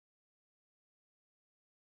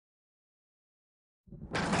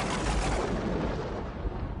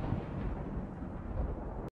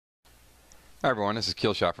Hi everyone, this is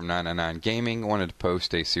Killshot from 999 Gaming. I wanted to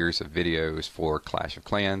post a series of videos for Clash of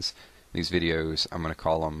Clans. These videos, I'm going to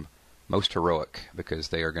call them most heroic because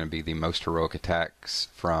they are going to be the most heroic attacks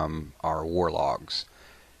from our war logs.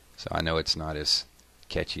 So I know it's not as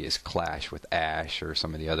catchy as Clash with Ash or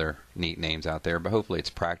some of the other neat names out there, but hopefully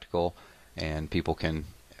it's practical and people can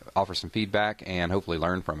offer some feedback and hopefully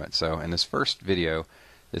learn from it. So in this first video,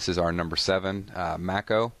 this is our number 7,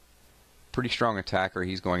 Mako. Pretty strong attacker.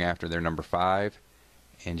 He's going after their number 5,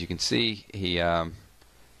 and you can see he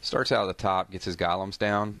starts out at the top, gets his golems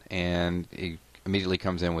down, and he immediately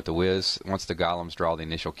comes in with the whiz. Once the golems draw the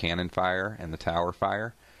initial cannon fire and the tower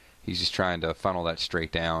fire, he's just trying to funnel that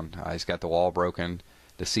straight down. He's got the wall broken.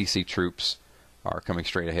 The CC troops are coming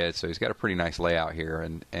straight ahead, so he's got a pretty nice layout here,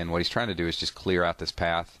 and what he's trying to do is just clear out this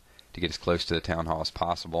path to get as close to the town hall as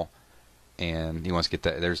possible. And he wants to get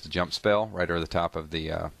that. There's the jump spell right over the top of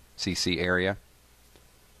the CC area,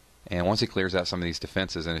 and once he clears out some of these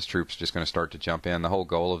defenses and his troops are just going to start to jump in. The whole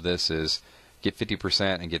goal of this is get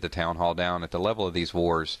 50% and get the town hall down. At the level of these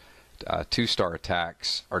wars, 2-star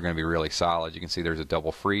attacks are going to be really solid. You can see there's a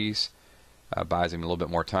double freeze, buys him a little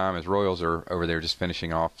bit more time. His royals are over there just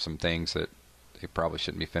finishing off some things that they probably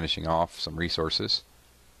shouldn't be finishing off, some resources.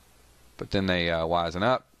 But then they wisen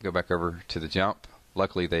up, go back over to the jump.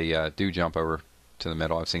 Luckily they do jump over to the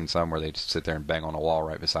middle. I've seen some where they just sit there and bang on a wall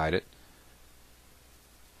right beside it.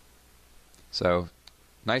 So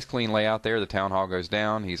nice clean layout there. The town hall goes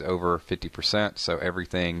down. He's over 50%, so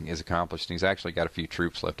everything is accomplished. And he's actually got a few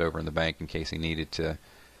troops left over in the bank in case he needed to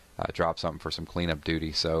drop something for some cleanup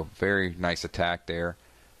duty. So very nice attack there.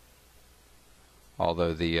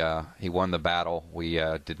 Although he won the battle, we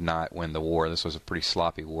did not win the war. This was a pretty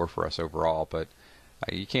sloppy war for us overall, but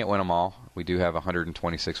you can't win them all. We do have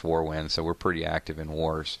 126 war wins, so we're pretty active in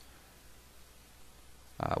wars.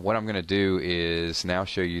 What I'm going to do is now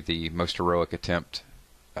show you the most heroic attack,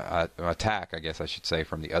 I guess I should say,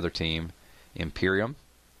 from the other team, Imperium.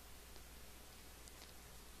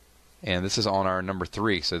 And this is on our number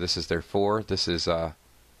 3, so this is their 4. This is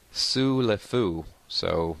Sous Le Fou.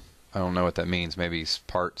 So I don't know what that means. Maybe he's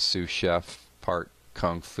part sous chef, part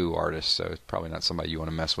kung fu artist, so it's probably not somebody you want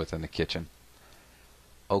to mess with in the kitchen.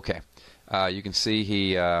 Okay, you can see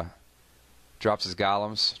he drops his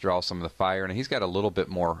golems, draws some of the fire, and he's got a little bit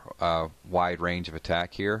more wide range of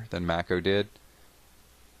attack here than Mako did.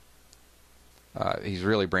 He's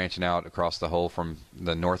really branching out across the whole from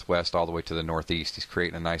the northwest all the way to the northeast. He's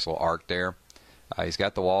creating a nice little arc there. He's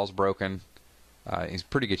got the walls broken. He's in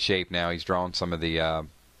pretty good shape now. He's drawn some of the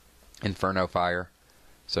Inferno fire,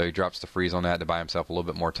 so he drops the freeze on that to buy himself a little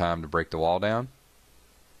bit more time to break the wall down.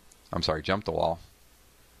 I'm sorry, jump the wall.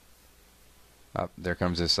 There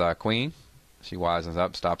comes this queen. She wisens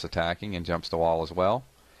up, stops attacking, and jumps the wall as well.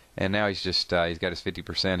 And now he's just he's got his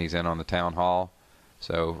 50%. He's in on the town hall.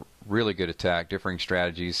 So really good attack. Differing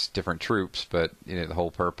strategies, different troops, but the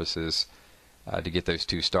whole purpose is to get those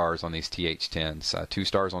 2 stars on these TH10s. 2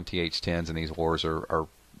 stars on TH10s in these wars are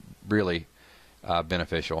really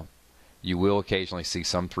beneficial. You will occasionally see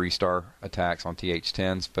some 3-star attacks on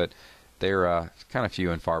TH10s, but they're kind of few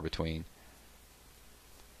and far between.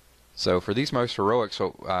 So for these most heroics,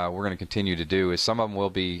 what we're going to continue to do is some of them will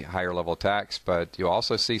be higher level attacks, but you'll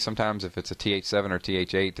also see sometimes if it's a TH7 or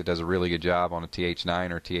TH8 that does a really good job on a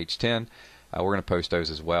TH9 or TH10, we're going to post those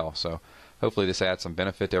as well. So hopefully this adds some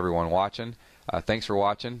benefit to everyone watching. Thanks for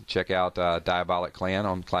watching. Check out Diabolic Clan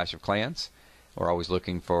on Clash of Clans. We're always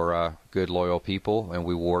looking for good, loyal people, and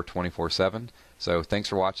we war 24/7. So thanks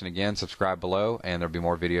for watching again. Subscribe below, and there'll be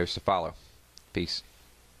more videos to follow. Peace.